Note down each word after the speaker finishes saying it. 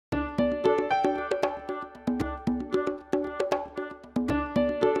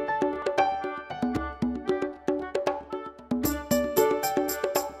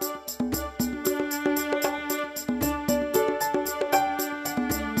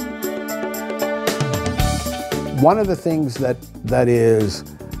one of the things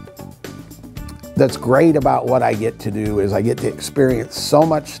that's great about what I get to do is I get to experience so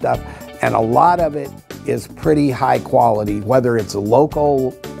much stuff, and a lot of it is pretty high quality, whether it's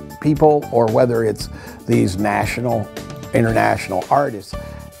local people or whether it's these national, international artists.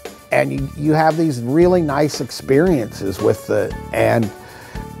 And you have these really nice experiences with and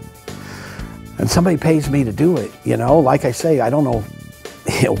somebody pays me to do it, you know? Like I say, I don't know,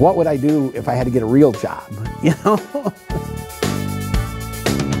 what would I do if I had to get a real job, you know?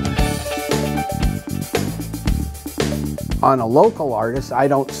 On a local artist, I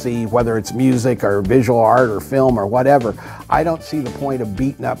don't see, whether it's music or visual art or film or whatever, I don't see the point of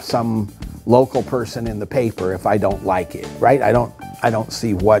beating up some local person in the paper if I don't like it, right? I don't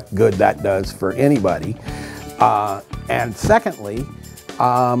see what good that does for anybody. And secondly,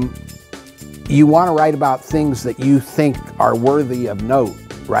 you want to write about things that you think are worthy of note,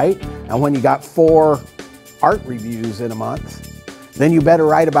 right? And when you got 4 art reviews in a month, then you better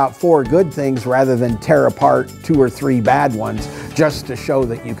write about 4 good things rather than tear apart 2 or 3 bad ones just to show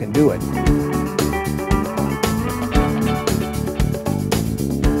that you can do it.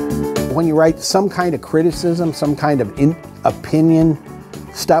 When you write some kind of criticism, some kind of opinion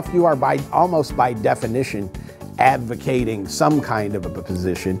stuff, you are almost by definition advocating some kind of a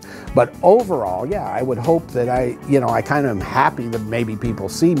position. But overall, yeah, I would hope that I kind of am happy that maybe people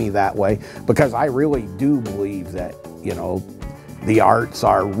see me that way, because I really do believe that, you know, the arts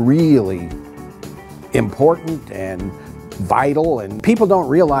are really important and vital, and people don't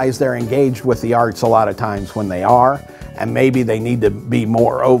realize they're engaged with the arts a lot of times when they are, and maybe they need to be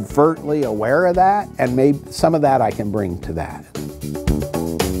more overtly aware of that, and maybe some of that I can bring to that.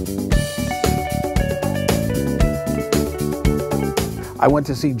 I went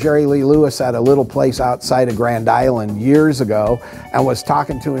to see Jerry Lee Lewis at a little place outside of Grand Island years ago and was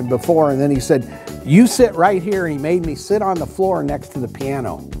talking to him before, and then he said, "You sit right here," and he made me sit on the floor next to the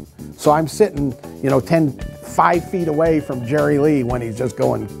piano. So I'm sitting, you know, 5 feet away from Jerry Lee when he's just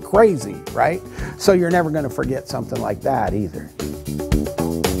going crazy, right? So you're never going to forget something like that either.